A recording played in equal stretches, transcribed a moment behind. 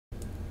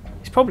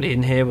probably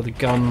in here with a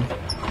gun.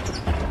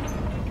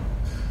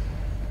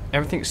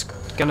 Everything's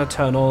gonna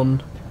turn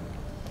on.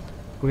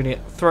 We're gonna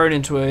get thrown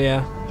into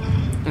a...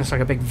 it's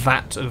like a big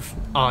vat of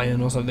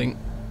iron or something.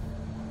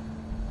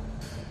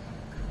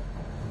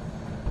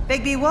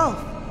 Bibgy Wolf.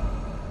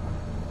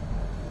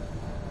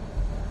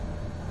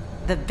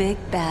 The big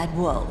bad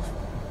wolf.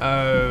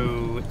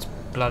 Oh, it's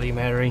Bloody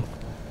Mary.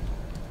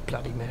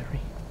 Bloody Mary.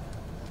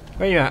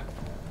 Where are you at?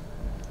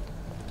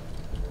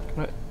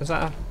 Is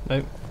that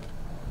a... no.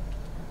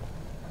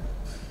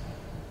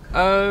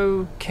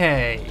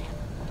 Okay.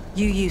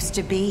 You used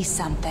to be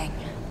something.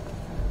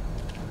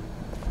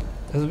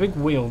 There's a big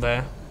wheel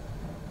there.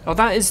 Oh,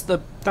 that's the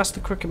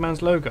Crooked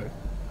Man's logo.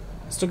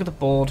 Let's look at the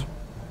board.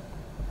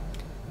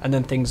 And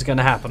then things are going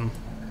to happen.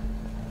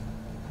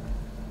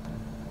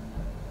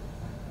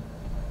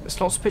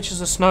 There's lots of pictures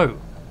of snow.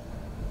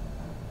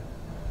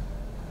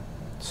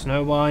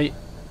 Snow White.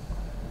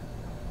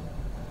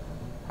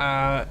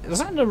 Is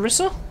that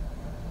Narissa?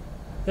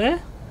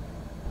 There?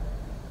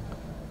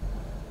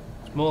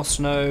 More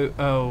snow.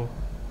 Oh.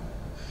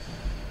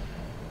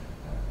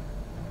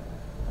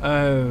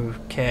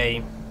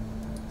 Okay.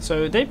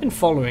 So they've been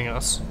following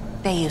us.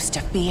 They used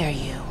to fear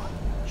you.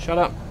 Shut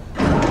up.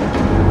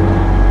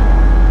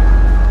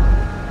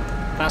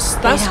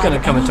 That's gonna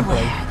come into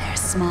play. Their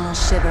small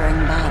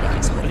shivering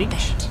bodies would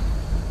fit.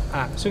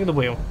 Ah, let's look at the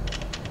wheel.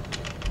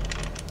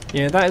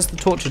 Yeah, that is the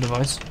torture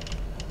device.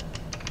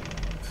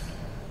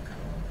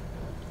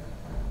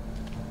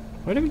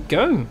 Where do we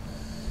go?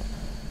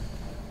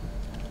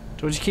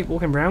 Do I just keep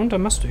walking round? I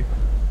must do.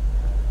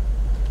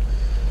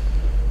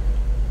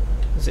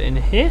 Is it in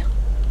here?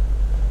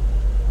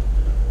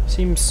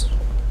 Seems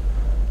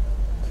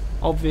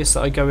obvious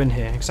that I go in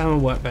here.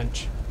 Examine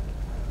workbench.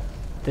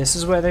 This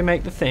is where they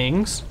make the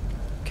things.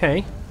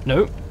 Okay.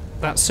 Nope.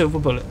 That's silver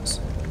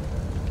bullets.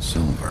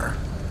 Silver.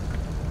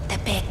 The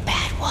big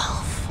bad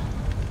wolf.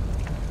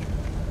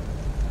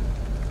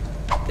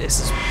 This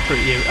is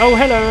pretty... oh,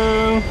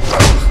 hello!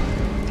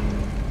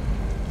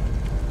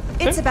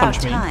 It's Don't about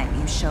punch me. time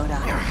you showed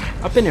up.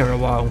 I've been here a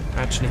while,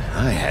 actually.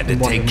 I had to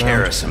take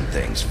care of some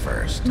things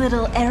first.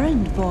 Little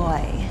errand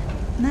boy.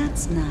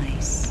 That's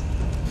nice.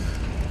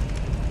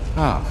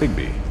 Ah,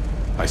 Bigby.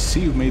 I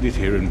see you made it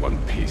here in one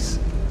piece.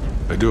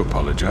 I do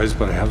apologize,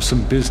 but I have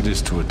some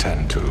business to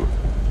attend to.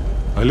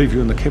 I leave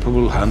you in the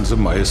capable hands of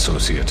my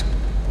associate.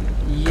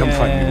 Yeah. Come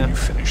find me when you've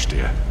finished,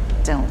 dear.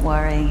 Don't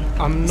worry.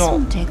 I'm This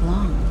won't take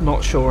long.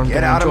 not sure I'm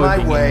going Get to out of enjoy my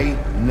being way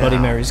in now. Bloody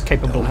Mary's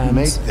capable Don't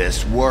hands. make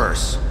this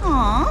worse.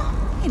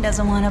 Aw, he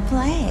doesn't want to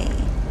play.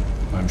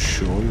 I'm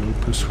sure you'll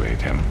persuade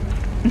him.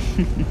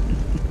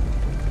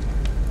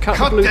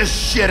 Cut this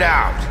shit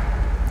out!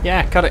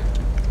 Yeah, cut it.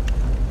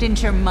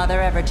 Didn't your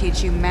mother ever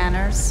teach you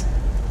manners?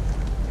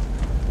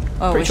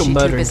 Or Pretty was sure she too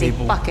murdering busy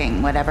people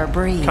fucking whatever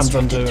breeze Comes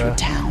drifted under through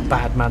town?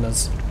 bad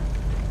manners.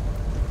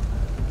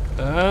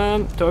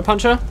 Do I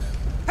punch her?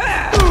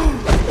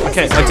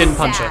 Okay, I didn't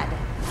punch her.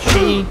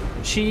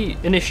 She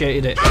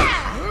initiated it.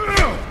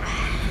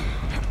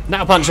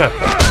 Now punch her.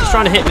 She's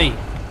trying to hit me.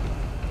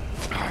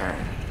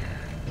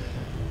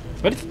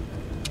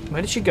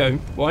 Where did she go?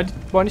 Why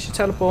did she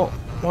teleport?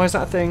 Why is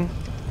that a thing?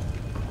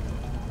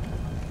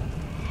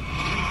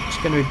 She's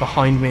going to be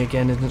behind me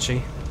again, isn't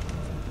she?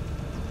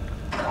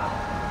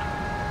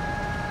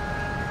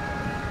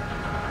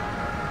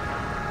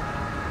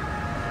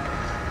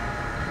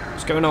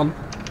 What's going on?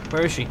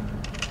 Where is she?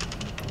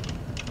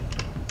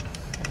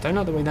 I don't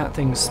know the way that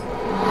thing's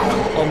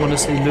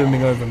ominously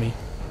looming over me.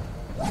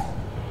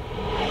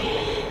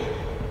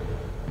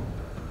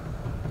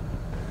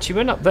 She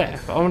went up there,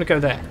 but I want to go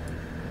there.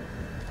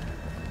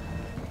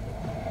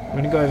 I'm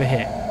going to go over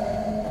here.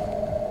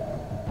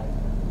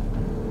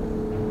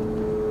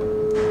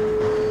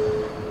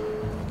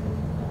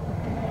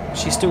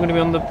 She's still going to be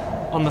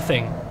on the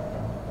thing.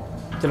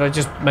 Did I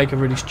just make a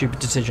really stupid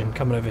decision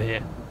coming over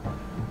here?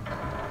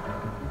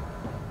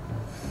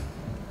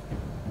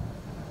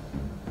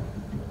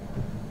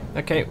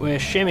 Okay, we're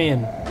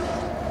shimmying.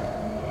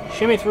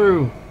 Shimmy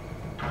through.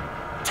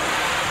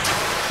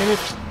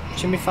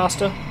 Shimmy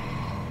faster.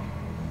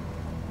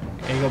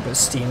 Okay, you got a bit of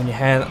steam in your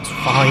hair, that's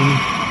fine.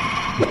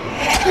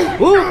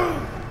 Ooh!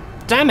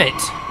 Damn it!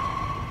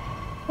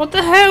 What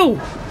the hell?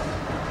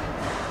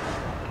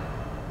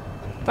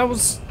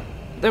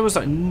 There was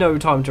like no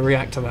time to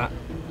react to that.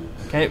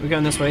 Okay, we're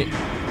going this way.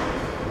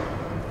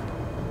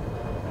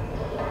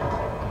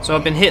 So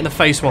I've been hit in the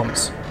face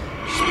once.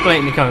 She's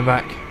blatantly coming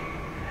back.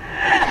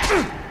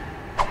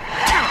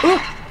 Ooh.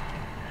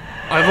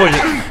 I avoided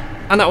it.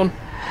 And that one.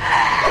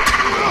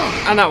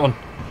 And that one.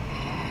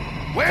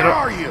 Where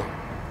are you?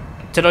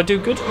 Did I do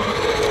good?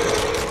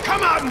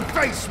 Come out and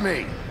face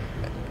me!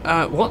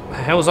 What the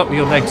hell's up with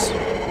your legs?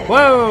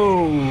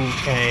 Whoa,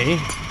 okay.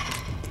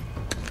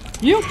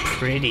 You're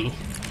pretty.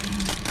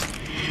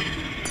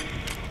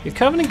 You're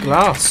covered in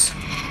glass.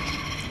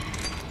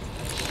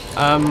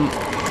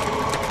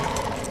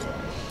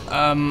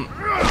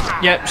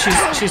 Yeah,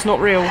 she's not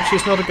real.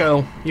 She's not a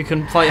girl. You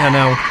can fight her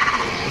now.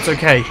 It's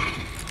okay.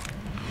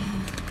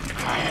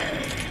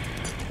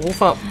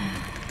 Wolf up.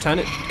 Turn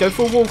it. Go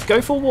for wolf.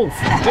 Go for wolf.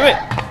 Do it.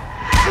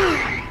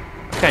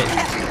 Okay.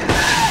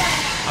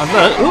 I've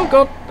learned. Oh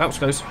god, that was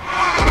close.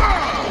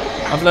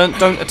 I've learned.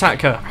 Don't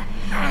attack her.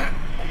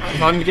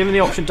 If I'm given the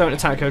option, don't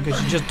attack her because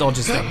she just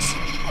dodges things.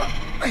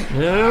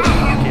 No,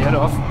 get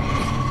off.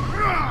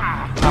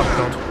 Oh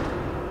god.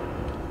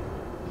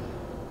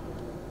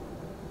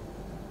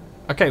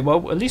 Okay,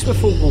 well, at least we're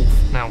full wolf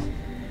now.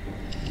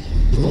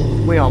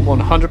 We are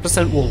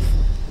 100% wolf.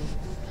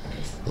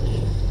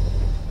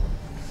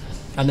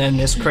 And then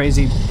this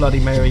crazy Bloody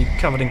Mary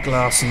covered in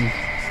glass and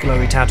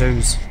glowy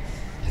tattoos.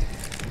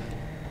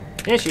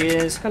 Here she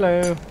is.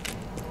 Hello.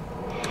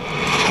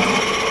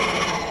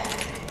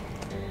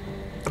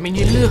 I mean,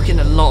 you look in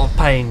a lot of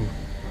pain.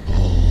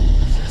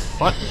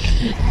 What?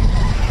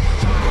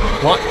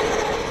 What?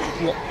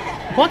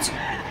 What?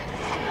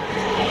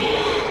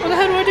 What the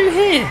hell do I do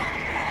here?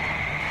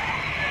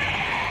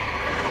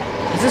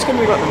 Is this going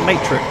to be like the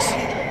Matrix?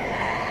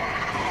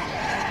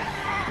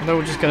 They're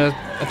all just going to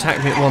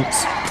attack me at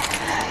once.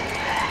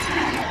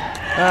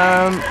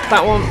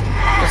 That one.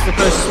 That's the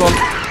closest one.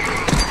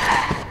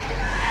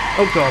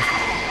 Oh god.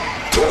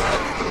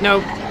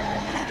 No.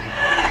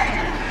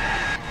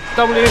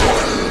 W.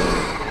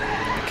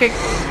 Kick.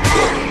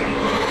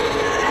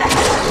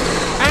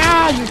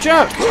 Ah, you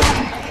jerk!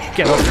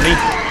 Get off me.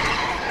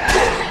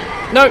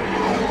 No.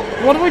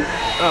 What do I?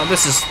 Oh,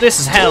 this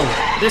is hell.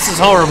 This is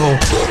horrible.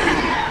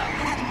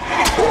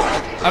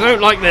 I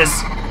don't like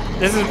this.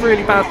 This is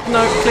really bad.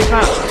 No, click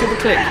that. Do the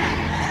click.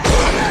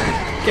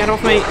 Get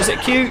off me. Is it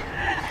Q?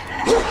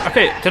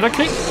 Okay, did I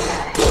click?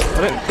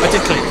 I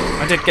did click.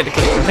 I did get the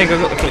click. I think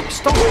I got the click.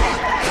 Stop!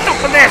 Stop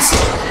with this!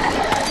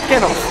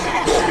 Get off.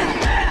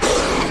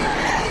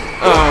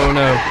 Oh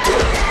no.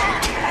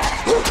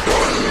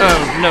 Oh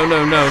no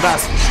no no.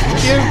 That's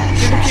Q.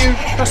 Do the Q.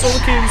 Press all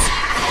the Qs.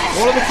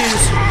 All of the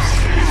Qs.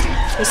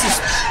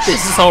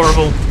 This is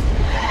horrible.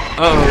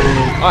 Oh,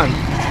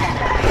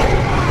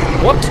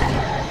 what?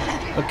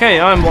 Okay,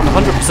 I'm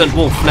 100%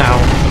 wolf now.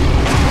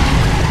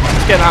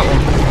 Let's get that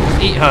one.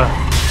 Eat her.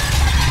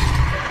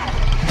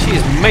 She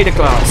is made of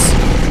glass.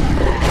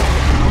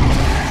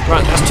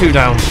 Right, that's 2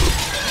 down.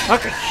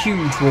 Like a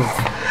huge wolf.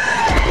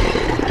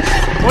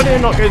 Why did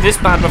I not go this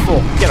bad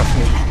before? Get off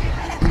me.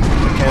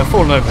 Okay, I've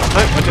fallen over.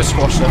 No, I just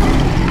squashed her.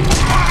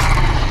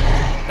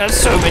 There's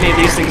so many of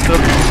these things to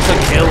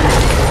kill.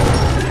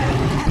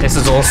 This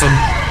is awesome.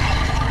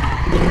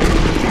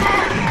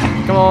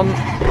 Come on.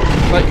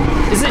 Like,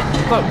 is it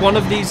like one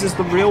of these is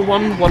the real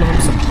one? One of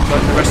them's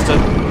like the rest are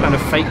kind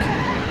of fake.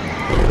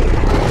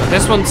 But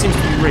this one seems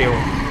to be real.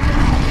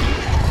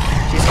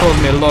 She's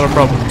causing me a lot of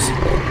problems.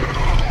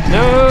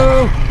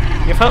 No!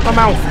 You've hurt my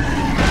mouth.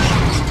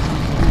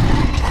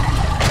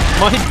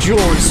 My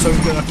jaw is so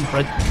good I can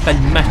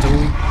bend metal.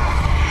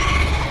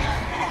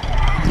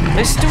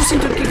 They still seem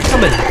to keep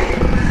coming.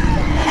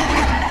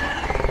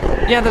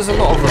 Yeah, there's a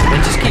lot of them. They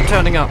just keep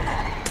turning up.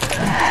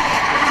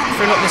 I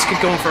feel like this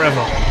could go on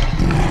forever.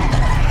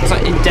 It's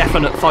like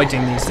indefinite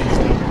fighting these things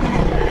now.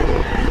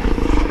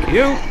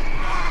 You?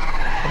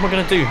 What am I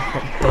going to do?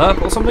 Like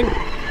burp or something?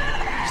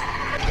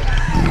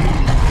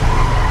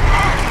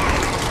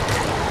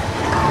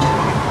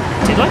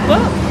 Did I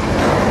burp?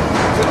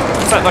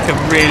 It's like a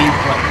really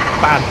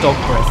bad dog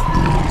breath.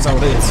 Is that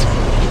what it is?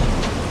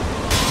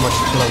 Am I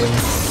just blowing?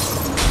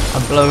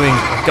 I'm blowing.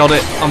 I got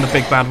it. I'm the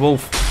big bad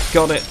wolf.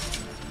 Got it.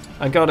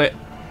 I got it.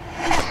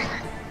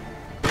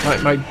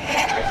 Right,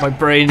 my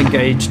brain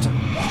engaged.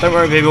 Don't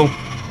worry, people.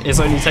 It's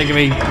only taken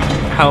me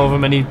however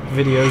many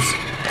videos.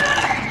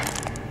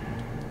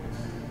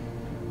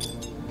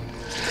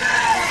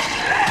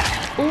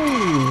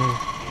 Ooh,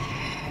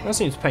 that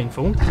seems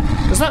painful.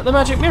 Is that the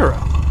magic mirror?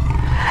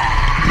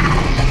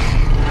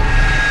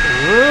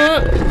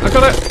 I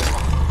got it.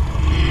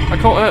 I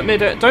caught her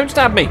mid. Don't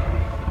stab me.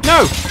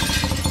 No.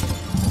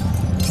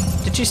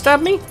 Did she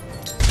stab me?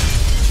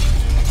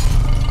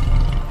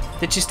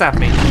 Did she stab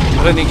me?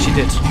 I don't think she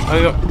did.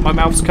 My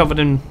mouth's covered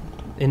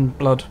in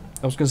blood.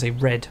 I was going to say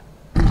red.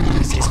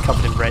 It's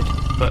covered in red,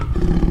 but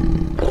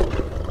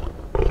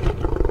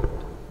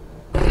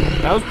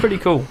that was pretty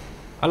cool.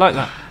 I like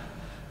that.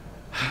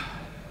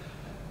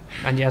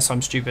 And yes,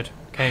 I'm stupid.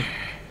 Okay,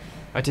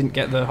 I didn't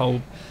get the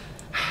whole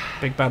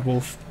big bad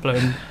wolf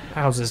blowing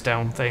houses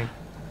down thing.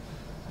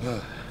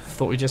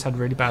 Thought we just had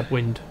really bad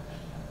wind.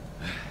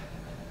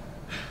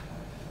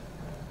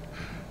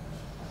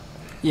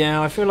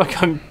 Yeah, I feel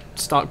like I'm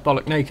stark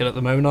bollock naked at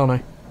the moment, aren't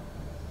I?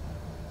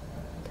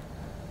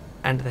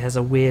 And there's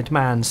a weird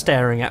man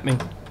staring at me.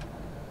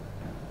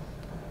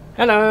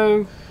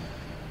 Hello!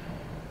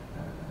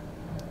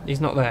 He's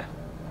not there.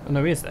 Oh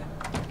no, he is there.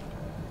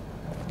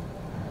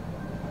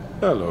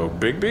 Hello,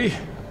 Bigby.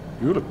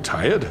 You look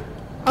tired.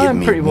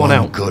 I'm pretty worn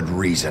out. Good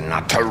reason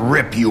not to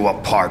rip you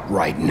apart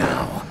right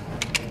now.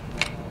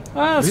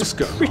 That's This a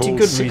gun pretty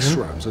holds good 6 reason.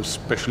 rounds of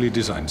specially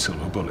designed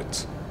silver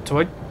bullets. Do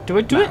I do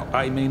it? Now,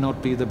 I may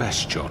not be the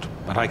best shot,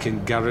 but I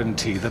can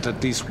guarantee that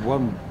at least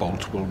one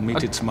bolt will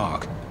meet its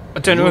mark. I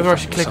don't know You'll whether I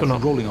find should click or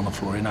yourself not. rolling on the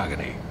floor in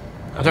agony.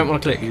 I don't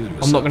want to click. Heal I'm not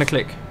yourself. going to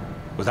click.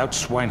 Without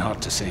Swinehart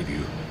to save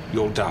you,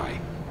 you'll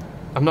die.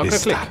 I'm not going to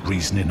Is click. that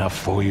reason enough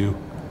for you?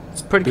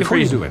 It's a pretty good Before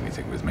you reason. do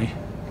anything with me,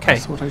 Okay. I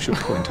thought I should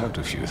point out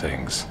a few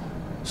things.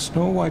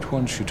 Snow White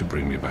wants you to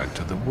bring me back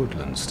to the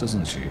woodlands,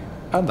 doesn't she?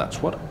 And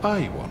that's what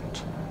I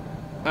want.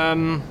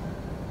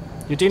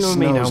 You're dealing with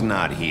me now. Snow's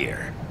not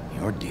here.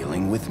 You're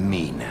dealing with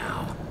me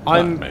now.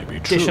 I'm That may be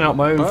true, dishing out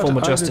my own but form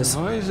of I'd justice.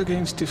 advise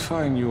against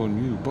defying your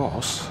new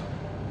boss,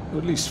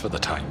 at least for the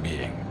time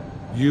being.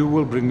 You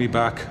will bring me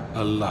back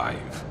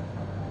alive.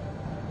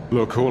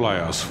 Look, all I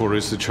ask for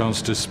is the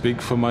chance to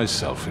speak for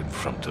myself in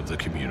front of the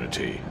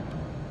community.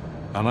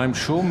 And I'm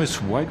sure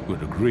Miss White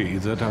would agree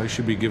that I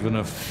should be given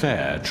a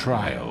fair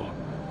trial.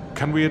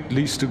 Can we at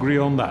least agree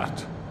on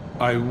that?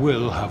 I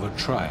will have a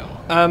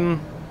trial.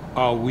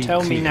 Are we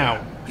Tell me clear?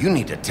 now. You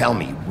need to tell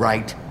me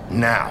right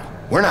now.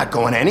 We're not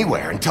going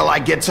anywhere until I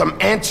get some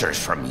answers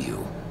from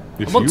you.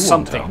 If I want you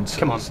something. Want answers,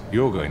 Come on.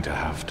 You're going to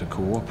have to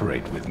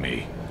cooperate with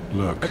me.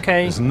 Look,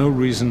 Okay. there's no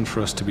reason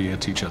for us to be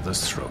at each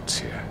other's throats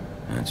here.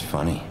 That's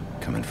funny,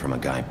 coming from a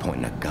guy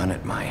pointing a gun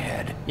at my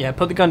head. Yeah,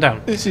 put the gun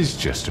down. This is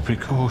just a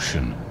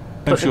precaution.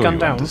 Put I'm the sure gun you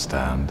down.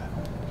 understand.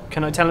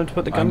 Can I tell him to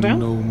put the gun I'm down?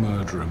 no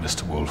murderer,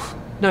 Mr. Wolf.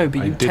 No,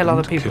 but I you tell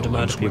other didn't people to kill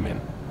murder those people.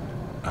 women.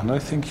 And I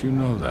think you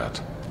know that.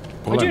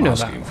 All I do I'm know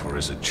that. asking for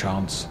is a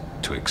chance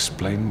to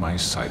explain my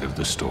side of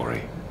the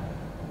story.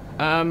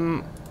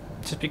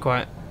 Just be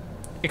quiet.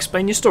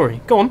 Explain your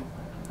story. Go on.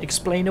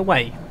 Explain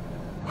away.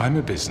 I'm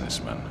a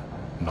businessman,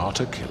 not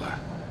a killer.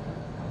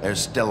 There's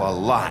still a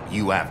lot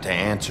you have to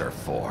answer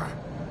for.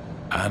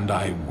 And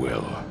I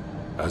will,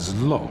 as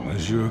long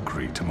as you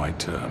agree to my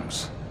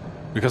terms.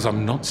 Because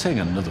I'm not saying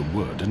another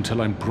word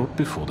until I'm brought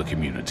before the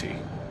community.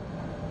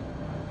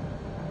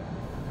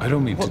 I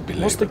don't mean to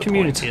belabor What's the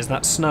community? point, Is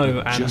that Snow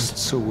but and just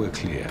so we're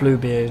clear,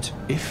 Bluebeard?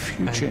 if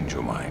you change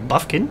your mind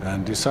Buffkin?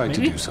 and decide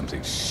Maybe? to do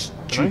something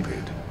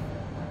stupid,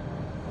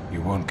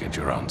 you won't get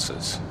your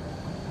answers.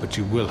 But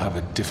you will have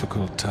a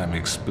difficult time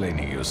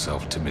explaining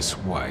yourself to Miss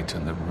White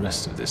and the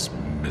rest of this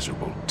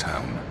miserable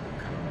town.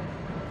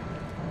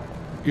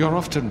 You're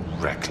often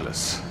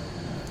reckless.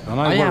 And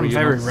I I am worry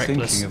you're very not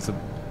reckless. thinking of the...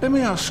 Let me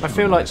ask I you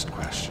feel an like honest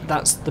question.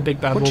 that's the Big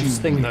Bad What do you Wolf's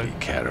thing, really though.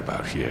 care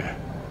about here?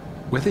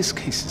 Where this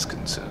case is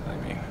concerned, I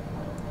mean.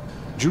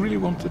 Do you really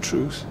want the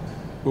truth?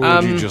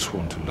 Or do you just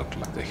want to look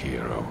like the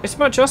hero? It's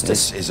about justice.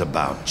 This is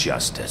about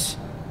justice.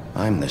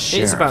 I'm the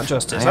sheriff. It is about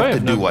justice. I have I to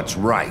have do no what's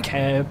right.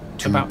 care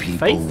Two about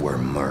people faith were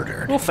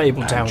murdered. or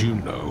Fabletown. And you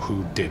know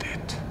who did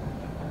it.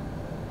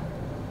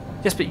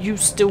 Yes, but you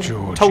still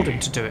Georgie. told him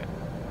to do it.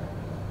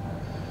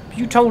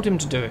 You told him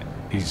to do it.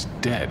 He's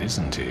dead,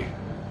 isn't he?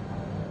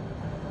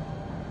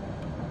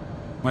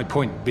 My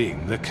point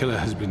being, the killer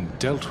has been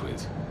dealt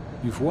with.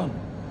 You've won.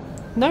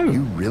 No,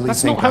 You really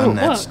that's think not how I'm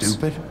it that works.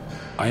 stupid?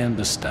 I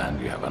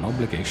understand you have an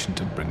obligation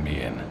to bring me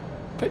in,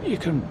 but you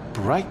can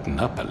brighten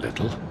up a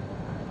little.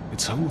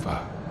 It's over.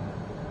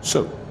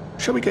 So,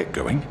 shall we get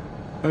going?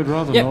 I'd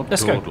rather Yep, not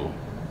let's go. dawdle.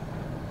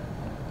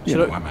 You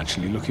Should know, I- I'm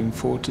actually looking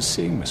forward to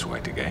seeing Miss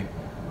White again.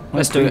 My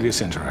Let's do it.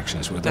 previous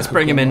interactions with Let's her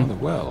bring have him gone in.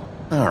 rather well.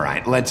 All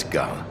right, let's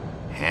go.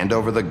 Hand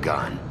over the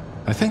gun.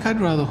 I think I'd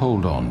rather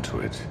hold on to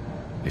it,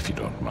 if you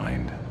don't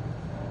mind.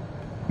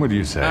 What do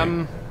you say?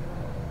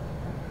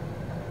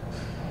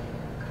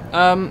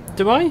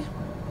 Do I?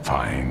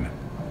 Fine.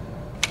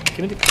 Give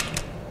me the...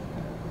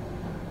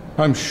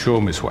 I'm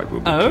sure Miss White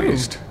will be Oh.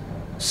 pleased.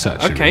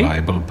 Such Okay. a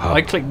reliable pup.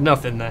 I clicked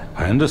nothing there.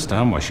 I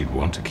understand why she'd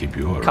want to keep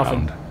you Cuff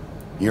him. around.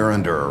 You're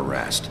under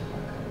arrest.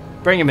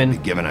 Bring him in.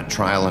 Given a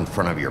trial in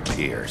front of your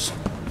peers.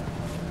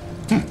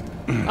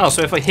 Oh,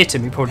 so if I hit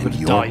him, he probably would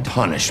have Your died.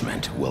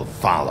 punishment will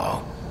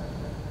follow.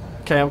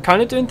 Okay, I'm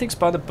kind of doing things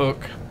by the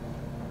book.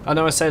 I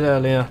know I said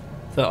earlier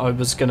that I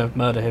was going to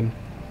murder him,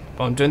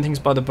 but I'm doing things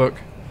by the book.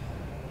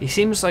 He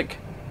seems like...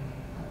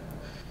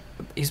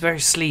 he's very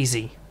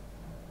sleazy.